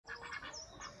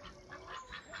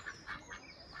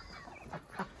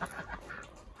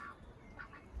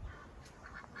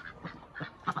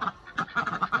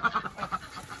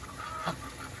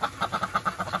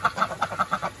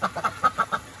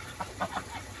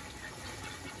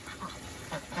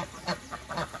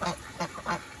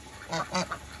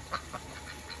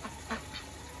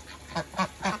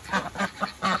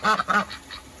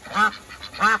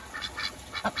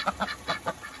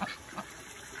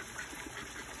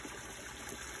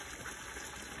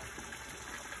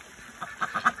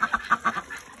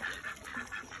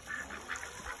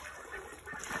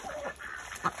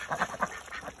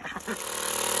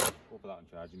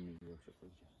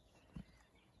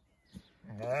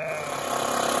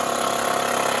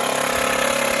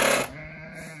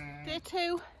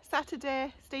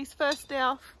today. Steve's first day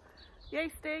off.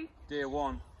 Yay, Steve. Day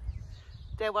one.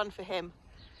 Day one for him.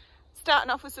 Starting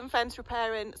off with some fence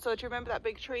repairing. So do you remember that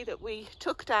big tree that we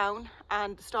took down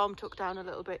and the storm took down a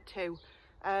little bit too?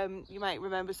 You might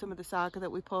remember some of the saga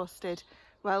that we posted.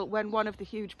 Well, when one of the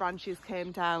huge branches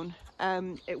came down,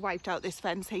 it wiped out this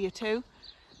fence here too.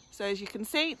 So as you can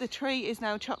see, the tree is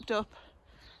now chopped up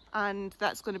and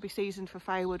that's going to be seasoned for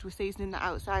firewood. We're seasoning that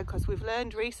outside because we've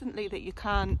learned recently that you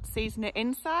can't season it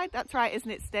inside. That's right, isn't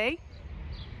it, Steve?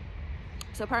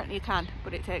 So apparently you can,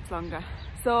 but it takes longer.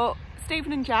 So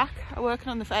Stephen and Jack are working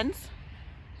on the fence.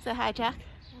 Say hi, Jack.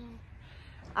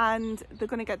 And they're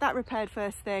going to get that repaired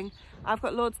first thing. I've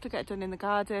got loads to get done in the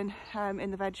garden,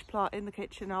 in the veg plot, in the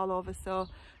kitchen, all over, so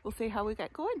we'll see how we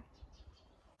get going.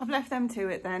 I've left them to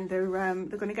it then. They're going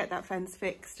to get that fence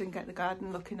fixed and get the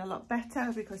garden looking a lot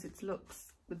better because it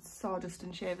looks with sawdust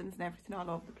and shavings and everything all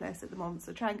over the place at the moment,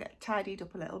 so try and get tidied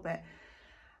up a little bit.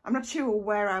 I'm not sure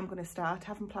where I'm going to start. I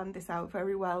haven't planned this out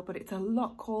very well, but it's a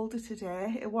lot colder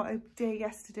today. What a day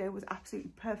yesterday was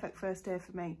absolutely perfect first day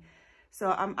for me. So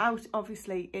I'm out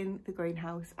obviously in the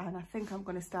greenhouse and I think I'm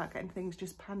going to start getting things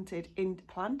just planted into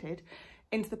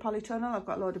the polytunnel. I've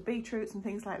got a load of beetroots and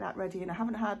things like that ready and I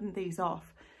haven't hardened these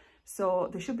off. So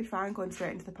they should be fine going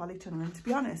straight into the polytunnel. And to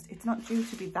be honest, it's not due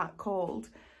to be that cold,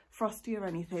 frosty or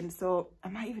anything. So I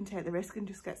might even take the risk and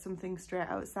just get something straight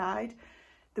outside.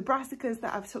 The brassicas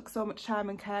that I've took so much time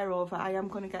and care over, I am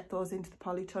going to get those into the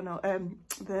polytunnel,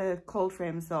 the cold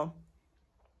frames though.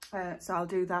 So I'll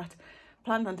do that.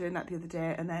 Planned on doing that the other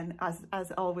day, and then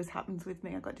as always happens with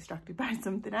me, I got distracted by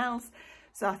something else.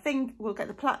 So I think we'll get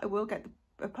the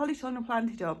polytunnel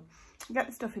planted up, get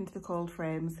the stuff into the cold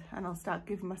frames, and I'll start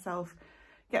getting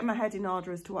my head in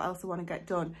order as to what else I want to get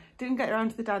done. Didn't get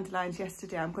around to the dandelions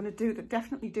yesterday. I'm going to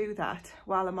definitely do that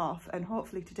while I'm off, and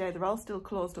hopefully today they're all still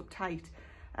closed up tight.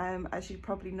 As you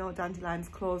probably know, dandelions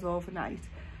close overnight.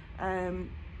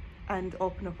 And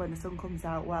open up when the sun comes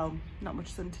out. Well, not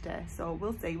much sun today, so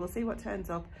we'll see what turns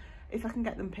up. If I can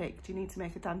get them picked, you need to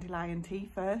make a dandelion tea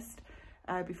first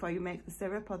before you make the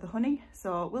syrup or the honey,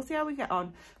 so we'll see how we get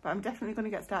on, but I'm definitely going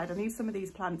to get started. I need some of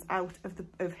these plants out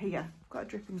of here. I've got a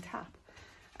dripping tap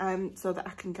so that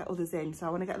I can get others in, so I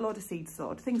want to get a load of seeds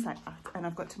sowed, things like that, and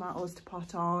I've got tomatoes to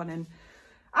pot on and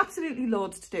absolutely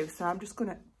loads to do, so I'm just going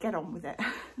to get on with it.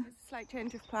 Slight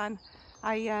change of plan.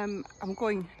 I'm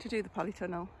going to do the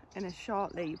polytunnel in a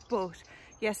shortly, but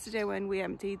yesterday when we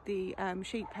emptied the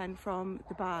sheep pen from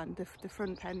the barn, the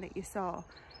front pen that you saw,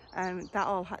 that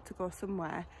all had to go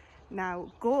somewhere.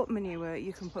 Now goat manure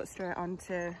you can put straight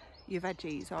onto your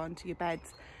veggies or onto your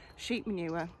beds. Sheep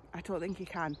manure I don't think you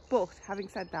can, but having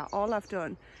said that, all I've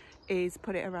done is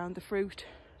put it around the fruit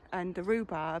and the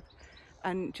rhubarb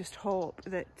and just hope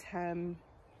that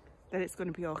that it's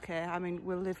going to be okay. I mean,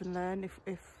 we'll live and learn.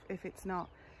 If it's not,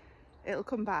 it'll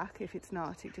come back. If it's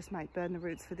not, it just might burn the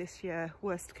roots for this year,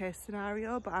 worst case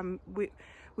scenario, but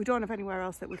we don't have anywhere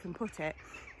else that we can put it,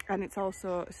 and it's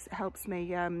also helps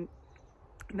me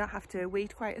not have to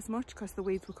weed quite as much because the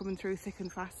weeds were coming through thick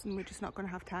and fast and we're just not going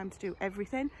to have time to do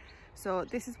everything. So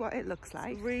this is what it looks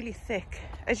like. It's really thick,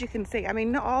 as you can see. I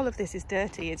mean, not all of this is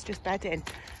dirty, it's just bedding,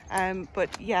 but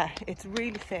yeah, it's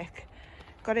really thick.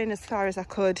 Got in as far as I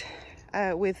could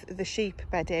with the sheep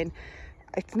bedding.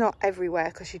 It's not everywhere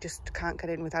because you just can't get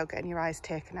in without getting your eyes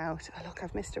taken out. Oh look,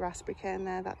 I've missed a raspberry cane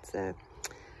there. That's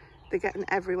they're getting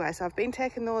everywhere, so I've been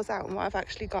taking those out, and what I've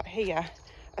actually got here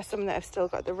are some that have still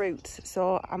got the roots,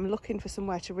 so I'm looking for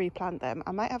somewhere to replant them.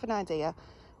 I might have an idea,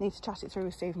 need to chat it through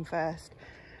with Stephen first,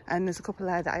 and there's a couple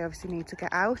there that I obviously need to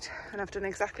get out, and I've done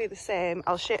exactly the same.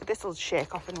 This will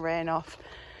shake off and rain off.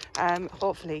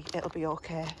 Hopefully it'll be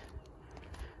okay.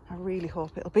 I really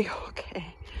hope it'll be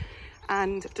okay.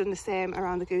 And I've done the same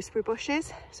around the gooseberry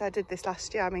bushes. So I did this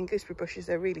last year. I mean, gooseberry bushes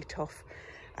are really tough.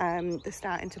 They're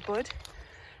starting to bud.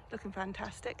 Looking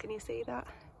fantastic, can you see that?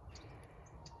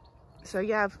 So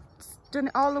yeah, I've done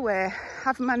it all the way.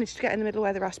 Haven't managed to get in the middle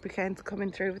where the raspberry canes are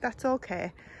coming through, but that's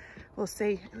okay. We'll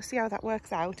see how that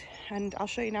works out, and I'll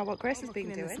show you now what Grace has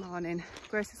been doing this morning.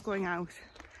 Grace is going out,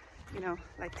 you know,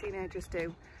 like teenagers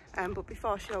do. But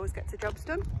before, she always gets her jobs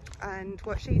done, and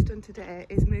what she's done today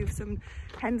is move some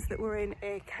hens that were in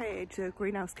a cage, a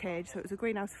greenhouse cage. So it was a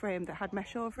greenhouse frame that had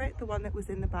mesh over it, the one that was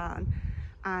in the barn,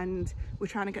 and we're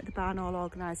trying to get the barn all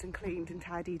organised and cleaned and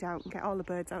tidied out and get all the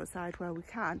birds outside where we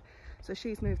can. So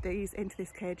she's moved these into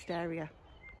this caged area.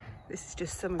 This is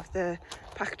just some of the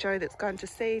pak choy that's gone to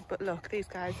seed, but look, these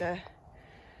guys are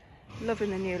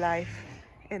loving the new life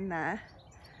in there.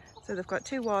 So they've got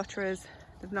 2 waterers.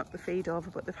 They've knocked the feed over,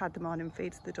 but they've had the morning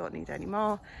feed, so they don't need any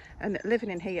more. And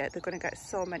living in here, they're going to get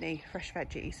so many fresh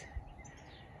veggies.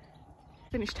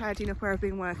 Finished tidying up where I've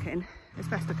been working as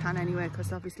best I can anyway,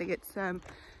 because obviously it's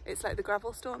like the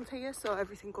gravel stones here, so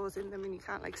everything goes in them and you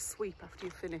can't like sweep after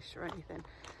you've finished or anything.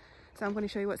 So I'm going to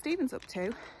show you what Stephen's up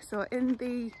to. So in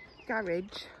the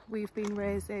garage we've been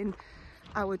raising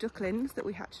our ducklings that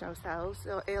we hatched ourselves,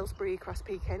 so Aylesbury cross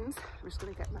Pekins. I'm just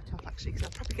going to get my top actually because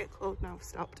I'll probably get cold now I've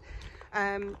stopped.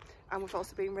 And we've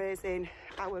also been raising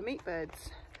our meat birds,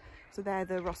 so they're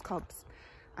the Ross Cobs,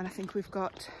 and I think we've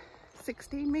got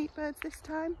 16 meat birds this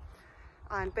time.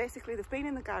 And basically they've been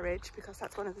in the garage because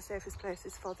that's one of the safest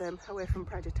places for them, away from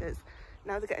predators.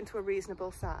 Now they're getting to a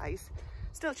reasonable size,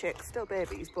 still chicks, still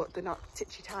babies, but they're not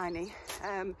titchy tiny.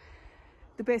 They're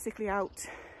basically out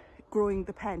growing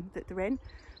the pen that they're in,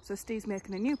 so Steve's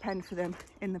making a new pen for them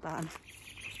in the barn.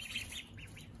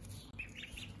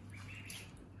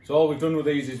 So all we've done with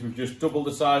these is we've just doubled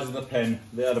the size of the pen.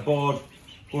 They had a board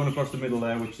going across the middle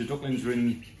there, which the ducklings are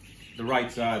in the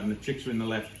right side and the chicks are in the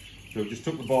left. So we've just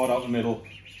took the board out the middle,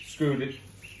 screwed it,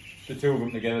 the two of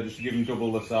them together just to give them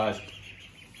double the size.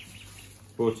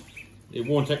 But it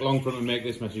won't take long for them to make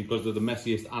this messy because they're the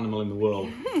messiest animal in the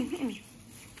world.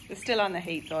 They're still on the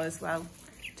heat though as well.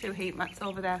 2 heat mats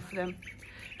over there for them.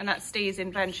 And that's Steve's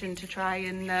invention to try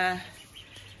and...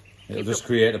 it'll just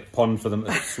create a pond for them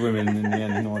to swim in the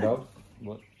end, no doubt.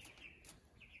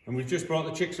 And we've just brought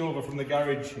the chicks over from the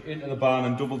garage into the barn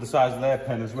and doubled the size of their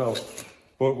pen as well.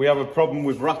 But we have a problem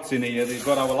with rats in here. They've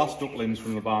got our last ducklings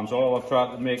from the barn, so all I've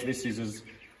tried to make this is as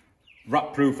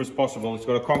rat proof as possible. It's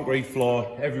got a concrete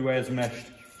floor, everywhere's meshed.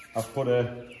 I've put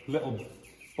a little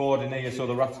board in here so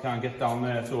the rats can't get down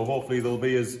there, so hopefully they'll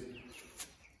be as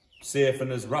safe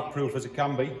and as rat proof as it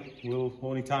can be.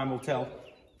 Only time will tell.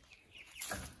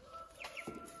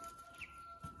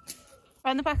 We're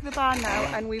on the back of the barn now,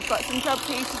 and we've got some jobs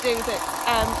here to do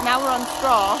that. Now we're on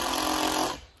straw.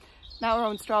 Now we're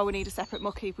on straw, we need a separate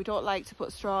muck heap. We don't like to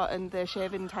put straw and the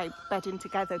shaving type bedding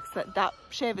together because that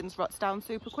shavings rots down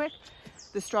super quick.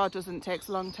 The straw doesn't, takes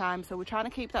a long time, so we're trying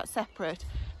to keep that separate.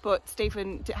 But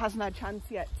Stephen hasn't had a chance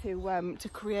yet to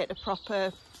create a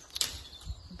proper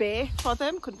bay for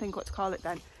them. Couldn't think what to call it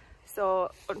then.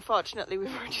 So unfortunately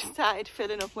we've already started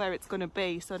filling up where it's going to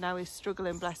be. So now he's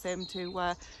struggling, bless him,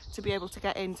 to be able to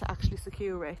get in to actually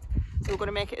secure it. So we're going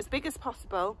to make it as big as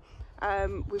possible.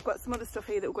 We've got some other stuff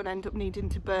here that we're going to end up needing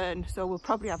to burn, so we'll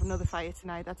probably have another fire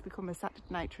tonight. That's become a Saturday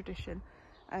night tradition,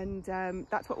 and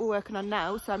that's what we're working on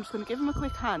now. So I'm just going to give him a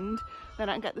quick hand, then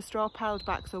I can get the straw piled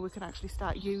back so we can actually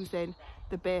start using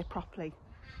the bay properly.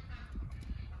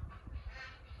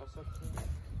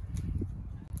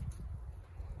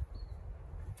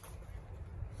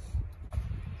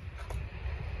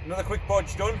 Another quick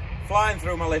podge done, flying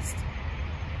through my list.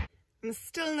 I'm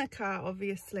still in the car,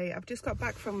 obviously. I've just got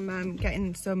back from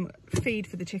getting some feed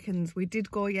for the chickens. We did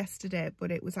go yesterday,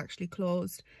 but it was actually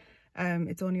closed.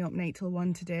 It's only open 8 till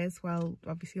 1 today as well,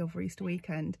 obviously over Easter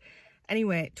weekend.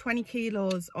 Anyway, 20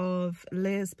 kilos of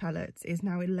Lay's pellets is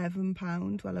now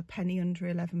 £11, well, a penny under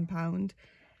 £11.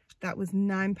 That was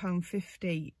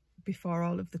 £9.50 before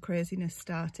all of the craziness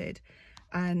started.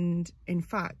 And in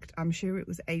fact, I'm sure it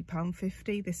was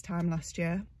 £8.50 this time last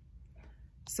year.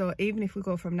 So even if we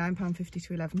go from £9.50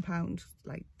 to £11,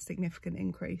 like significant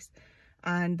increase.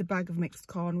 And the bag of mixed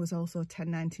corn was also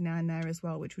 £10.99 there as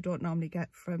well, which we don't normally get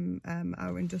from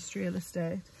our industrial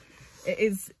estate.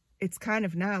 It's kind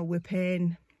of now we're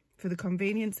paying for the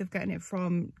convenience of getting it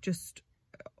from just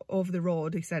over the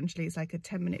road. Essentially, it's like a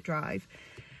 10-minute drive.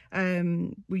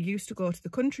 We used to go to the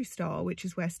country store, which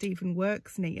is where Stephen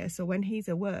works near. So when he's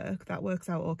at work, that works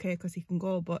out okay because he can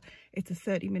go, but it's a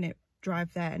 30-minute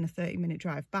drive there and a 30-minute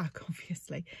drive back,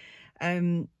 obviously.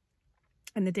 And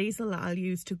the diesel that I'll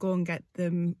use to go and get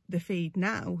them the feed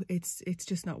now, it's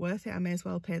just not worth it. I may as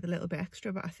well pay the little bit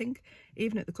extra. But I think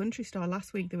even at the country store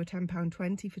last week, they were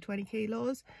 £10.20 for 20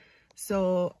 kilos.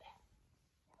 So,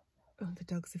 oh, the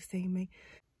dogs have seen me.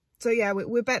 So yeah,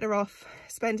 we're better off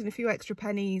spending a few extra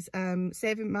pennies,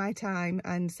 saving my time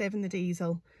and saving the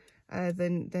diesel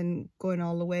than going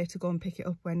all the way to go and pick it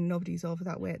up when nobody's over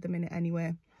that way at the minute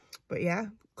anyway. But yeah,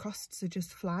 costs are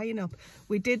just flying up.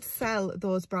 We did sell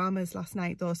those Brahmas last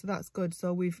night though, so that's good.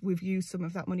 So we've used some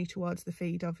of that money towards the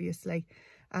feed, obviously.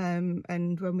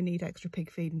 And when we need extra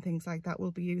pig feed and things like that, we'll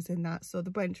be using that. So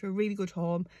they went to a really good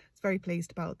home. I was very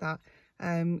pleased about that.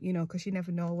 You know, because you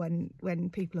never know when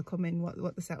people are coming,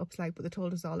 what the setup's like, but they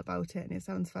told us all about it and it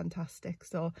sounds fantastic.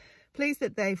 So pleased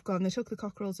that they've gone. They took the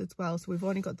cockerels as well, so we've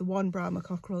only got the one Brahma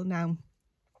cockerel now,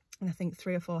 and I think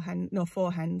 4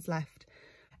 hens left.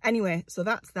 Anyway, so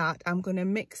that's that. I'm going to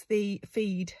mix the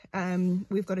feed.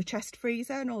 We've got a chest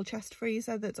freezer, an old chest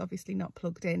freezer that's obviously not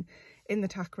plugged in the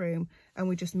tack room, and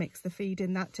we just mix the feed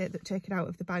in that, take it out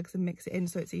of the bags and mix it in,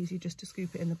 so it's easy just to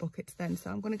scoop it in the buckets then. So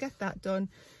I'm going to get that done.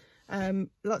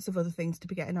 Lots of other things to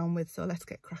be getting on with, so let's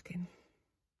get cracking.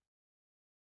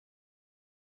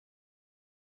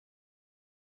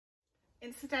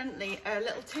 Incidentally, a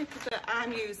little tip that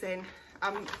I'm using,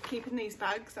 I'm keeping these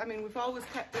bags. I mean, we've always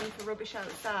kept them for rubbish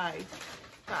outside,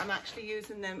 but I'm actually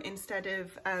using them instead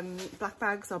of black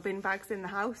bags or bin bags in the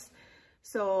house.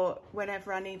 So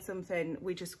whenever I need something,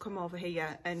 we just come over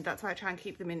here, and that's why I try and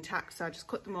keep them intact. So I just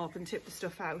cut them open, tip the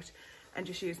stuff out, and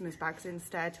just use them as bags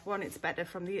instead. One, it's better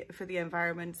for the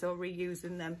environment, so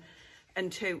reusing them. And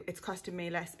two, it's costing me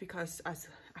less because, as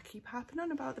I keep harping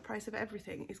on about, the price of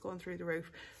everything is going through the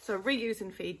roof. So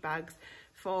reusing feed bags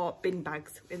for bin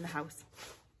bags in the house.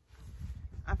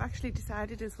 I've actually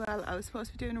decided as well, I was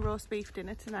supposed to be doing a roast beef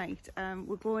dinner tonight.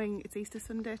 It's Easter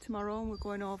Sunday tomorrow, and we're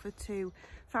going over to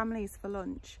families for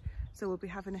lunch. So we'll be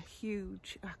having a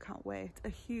huge, I can't wait, a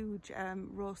huge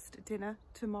roast dinner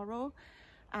tomorrow.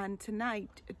 And tonight,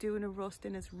 doing a roast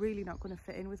dinner is really not going to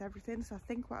fit in with everything. So I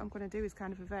think what I'm going to do is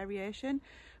kind of a variation.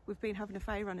 We've been having a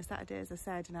fire on a Saturday, as I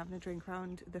said, and having a drink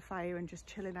around the fire and just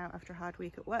chilling out after a hard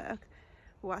week at work.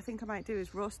 But what I think I might do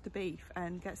is roast the beef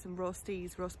and get some roast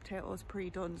potatoes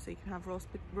pre-done, so you can have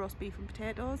roast beef and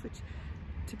potatoes, which,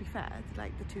 to be fair, is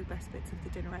like the two best bits of the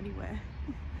dinner anyway.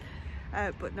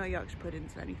 But no Yorkshire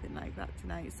puddings or anything like that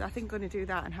tonight. So I think I'm going to do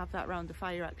that and have that around the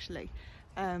fire actually.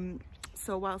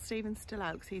 So while Stephen's still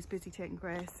out, because he's busy taking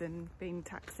Grace and being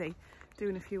taxi,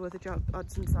 doing a few other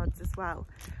odds and sods as well,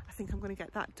 I think I'm going to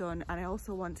get that done. And I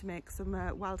also want to make some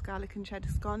wild garlic and cheddar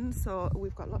scones. So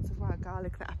we've got lots of wild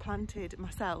garlic that I planted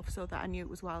myself, so that I knew it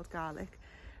was wild garlic.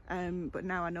 But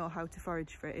now I know how to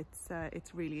forage for it.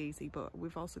 It's really easy. But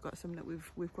we've also got some that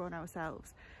we've grown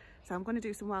ourselves. So I'm going to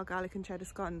do some wild garlic and cheddar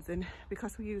scones, and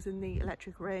because we're using the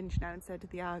electric range now instead of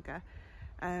the Aga,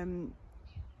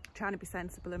 trying to be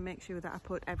sensible and make sure that I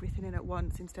put everything in at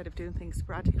once instead of doing things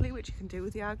sporadically, which you can do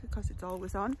with the Aga because it's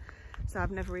always on. So I've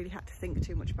never really had to think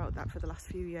too much about that for the last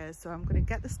few years. So I'm going to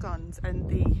get the scones and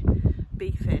the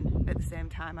beef in at the same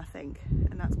time, I think,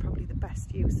 and that's probably the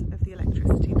best use of the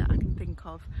electricity that I can think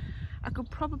of. I could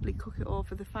probably cook it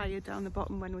over the fire down the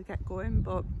bottom when we get going,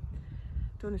 but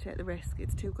don't want to take the risk.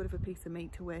 It's too good of a piece of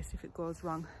meat to waste if it goes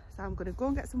wrong. So I'm going to go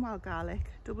and get some wild garlic,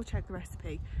 double check the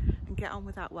recipe, and get on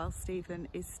with that while Stephen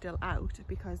is still out,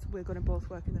 because we're going to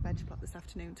both work in the veg plot this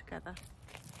afternoon together.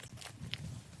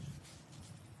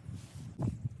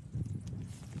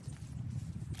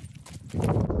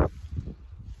 That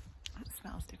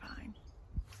smells divine.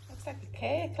 Looks like a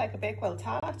cake, like a Bakewell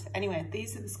tart. Anyway,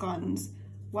 these are the scones.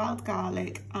 Wild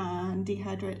garlic and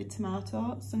dehydrated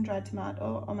tomato, sun-dried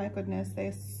tomato. Oh my goodness,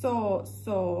 they're so,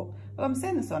 well, I'm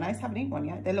saying they're so nice. Haven't eaten one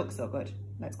yet. They look so good.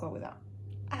 Let's go with that.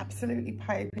 Absolutely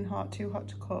piping hot, too hot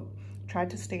to cut. Tried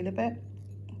to steal a bit.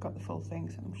 Got the full thing,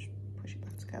 so I'm just push it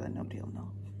back together. Nobody will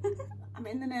know. I'm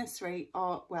in the nursery,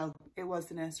 or well, it was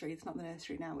the nursery. It's not the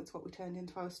nursery now. It's what we turned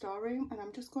into our storeroom, and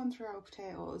I'm just going through our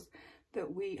potatoes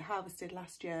that we harvested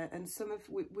last year, and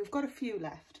we've got a few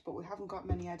left, but we haven't got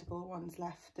many edible ones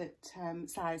left that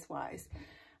size wise,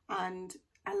 and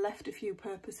I left a few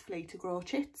purposefully to grow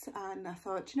chits, and I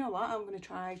thought, you know what, I'm going to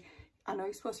try. I know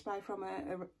you're supposed to buy from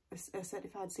a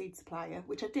certified seed supplier,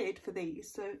 which I did for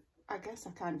these, so I guess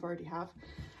I kind of already have,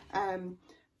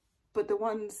 but the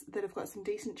ones that have got some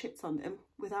decent chits on them,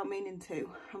 without meaning to,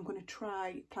 I'm going to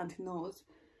try planting those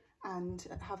and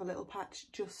have a little patch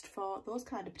just for those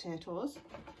kind of potatoes.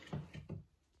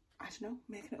 I don't know,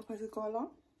 making it up as I go along.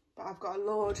 But I've got a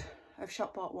load of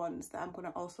shop bought ones that I'm going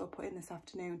to also put in this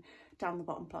afternoon down the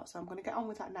bottom plot. So I'm going to get on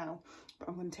with that now, but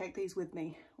I'm going to take these with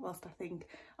me whilst I think.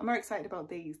 I'm more excited about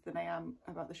these than I am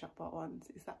about the shop bought ones.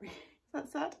 Is that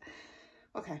sad?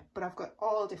 Okay, but I've got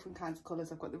all different kinds of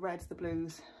colours. I've got the reds, the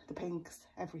blues, the pinks,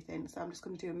 everything. So I'm just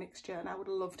going to do a mixture, and I would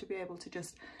love to be able to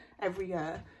just every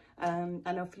year,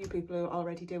 I know a few people who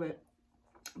already do it,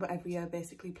 but every year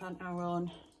basically plant our own.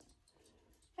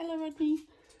 Hello Rodney.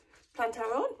 Plant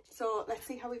our own. So let's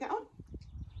see how we get on.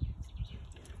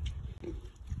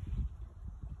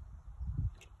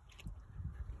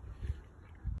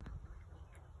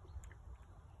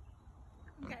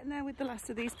 I'm getting there with the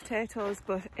last of these potatoes,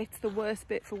 but it's the worst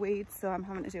bit for weeds, so I'm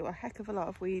having to do a heck of a lot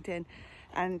of weeding.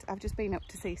 And I've just been up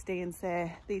to see Steve and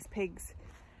say these pigs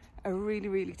are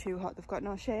really too hot. They've got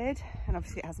no shade, and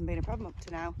obviously it hasn't been a problem up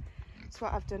to now. So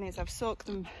what I've done is I've soaked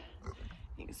them.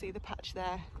 You can see the patch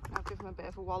there. I'll give them a bit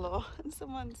of a wallow, and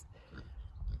someone's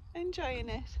enjoying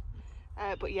it.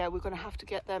 But yeah, we're going to have to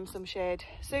get them some shade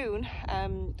soon.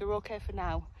 They're okay for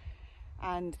now,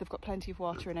 and they've got plenty of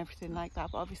water and everything like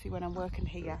that, but obviously when I'm working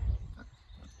here,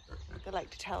 they like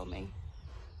to tell me.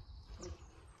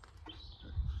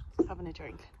 Having a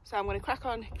drink. So I'm going to crack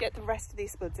on, get the rest of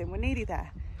these spuds in. We're nearly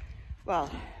there. Well,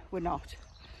 we're not.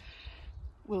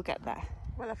 We'll get there.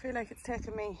 Well, I feel like it's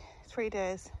taken me 3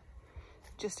 days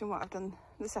just in what I've done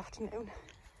this afternoon.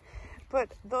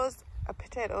 But those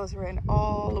potatoes are in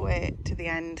all the way to the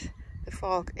end. The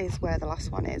fork is where the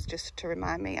last one is, just to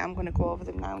remind me. I'm going to go over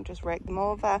them now and just rake them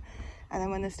over. And then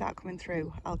when they start coming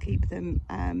through, I'll keep them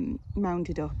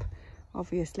mounded up,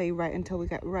 obviously, right until we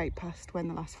get right past when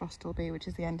the last frost will be, which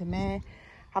is the end of May.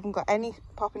 Haven't got any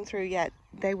popping through yet.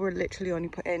 They were literally only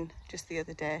put in just the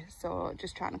other day, so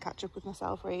just trying to catch up with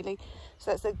myself really.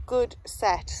 So that's a good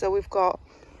set. So we've got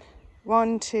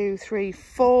 1, 2, 3,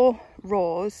 4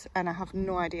 rows, and I have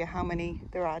no idea how many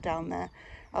there are down there.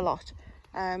 A lot.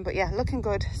 But yeah, looking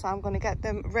good. So I'm going to get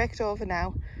them raked over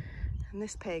now. And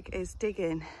this pig is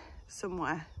digging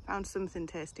somewhere. Found something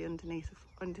tasty underneath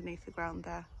the ground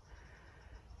there.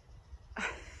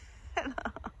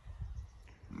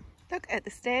 Look at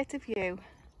the state of you.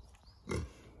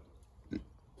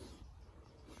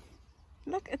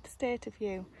 Look at the state of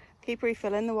you. Keep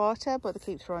refilling the water, but they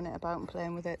keep throwing it about and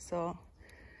playing with it, so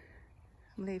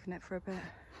I'm leaving it for a bit.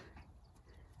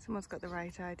 Someone's got the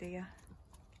right idea.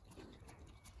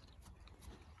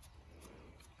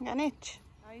 Got an itch.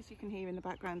 Guys, you can hear in the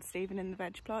background Stephen in the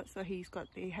veg plot, so he's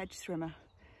got the hedge trimmer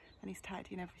and he's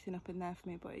tidying everything up in there for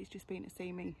me, but he's just been to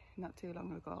see me not too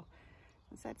long ago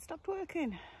and said stopped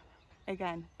working.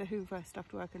 Again, the hoover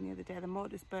stopped working the other day. The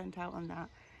motor's burnt out on that.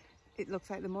 It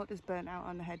looks like the motor's burnt out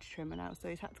on the hedge trimmer now, so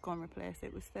he's had to go and replace it.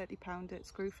 It was £30 at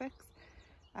Screwfix,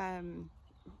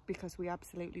 because we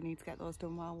absolutely need to get those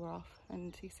done while we're off,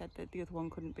 and he said that the other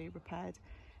one couldn't be repaired.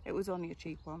 It was only a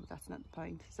cheap one, but that's not the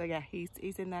point. So yeah, he's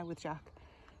in there with Jack.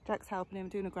 Jack's helping him,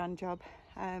 doing a grand job.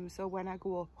 So when I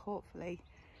go up, hopefully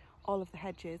all of the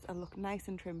hedges will look nice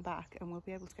and trimmed back, and we'll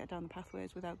be able to get down the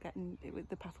pathways without getting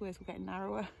the pathways were getting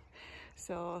narrower.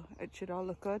 So it should all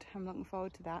look good. I'm looking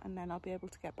forward to that, and then I'll be able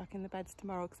to get back in the beds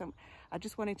tomorrow, because I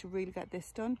just wanted to really get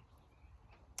this done.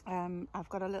 I've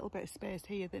got a little bit of space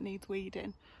here that needs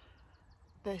weeding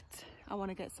that I want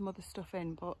to get some other stuff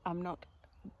in, but I'm not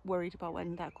worried about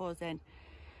when that goes in.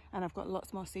 And I've got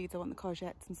lots more seeds. I want the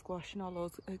courgettes and squash and all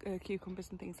those cucumbers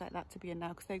and things like that to be in now,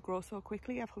 because they grow so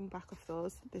quickly. I've hung back off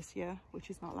those this year, which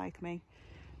is not like me.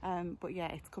 But yeah,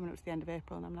 it's coming up to the end of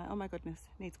April and I'm like, oh my goodness,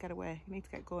 need to get away, need to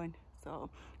get going. So I'm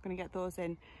going to get those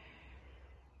in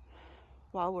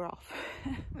while we're off.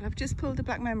 Well, I've just pulled the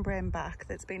black membrane back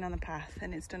that's been on the path,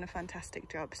 and it's done a fantastic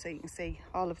job. So you can see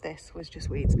all of this was just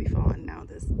weeds before, and now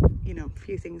there's, you know, a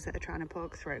few things that are trying to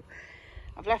poke through.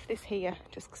 I've left this here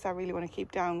just because I really want to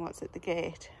keep down what's at the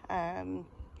gate,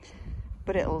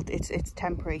 but it's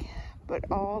temporary. But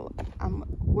all I'm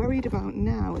worried about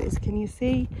now is, can you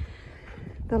see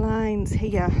the lines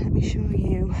here? Let me show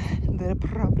you the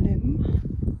problem.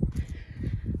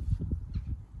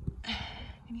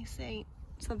 Can you see?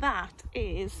 So that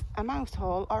is a mouse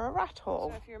hole or a rat hole.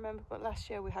 So if you remember, but last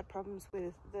year we had problems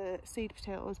with the seed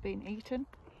potatoes being eaten.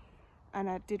 And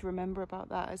I did remember about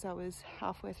that as I was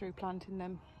halfway through planting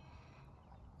them.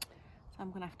 So I'm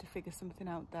going to have to figure something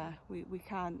out there. We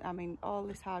can't, I mean, all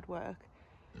this hard work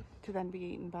to then be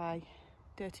eaten by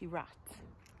dirty rats,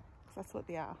 because that's what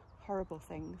they are, horrible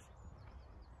things,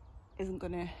 it's not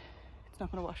going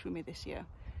to wash with me this year.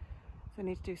 So I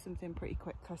need to do something pretty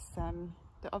quick, because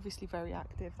they're obviously very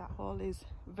active. That hole is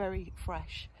very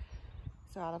fresh.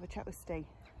 So I'll have a chat with Steve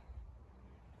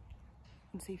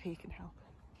and see if he can help.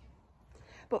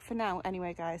 But for now,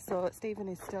 anyway, guys, so Stephen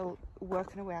is still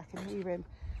working away. I can hear him,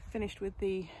 finished with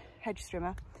the hedge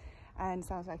trimmer, and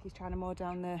sounds like he's trying to mow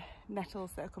down the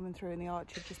nettles that are coming through in the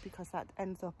orchard, just because that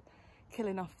ends up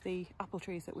killing off the apple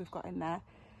trees that we've got in there.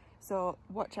 So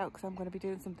watch out, because I'm going to be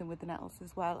doing something with the nettles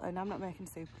as well. And I'm not making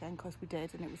soup again, because we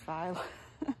did and it was vile.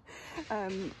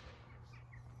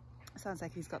 Sounds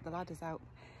like he's got the ladders out.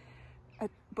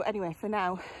 But anyway, for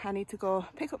now, I need to go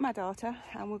pick up my daughter,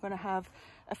 and we're going to have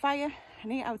a fire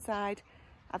and eat outside.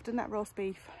 I've done that roast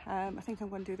beef. I think I'm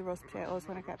going to do the roast potatoes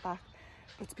when I get back.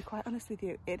 But to be quite honest with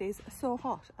you, it is so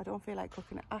hot, I don't feel like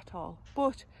cooking it at all.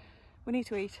 But we need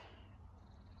to eat.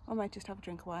 I might just have a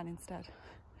drink of wine instead.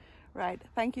 Right,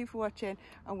 thank you for watching,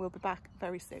 and we'll be back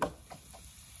very soon.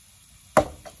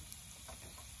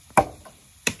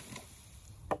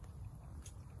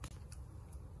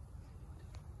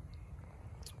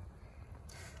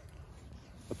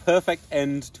 A perfect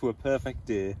end to a perfect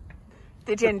day.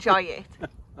 Did you enjoy it?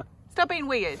 Stop being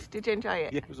weird. Did you enjoy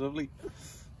it? Yeah, it was lovely.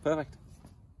 Perfect.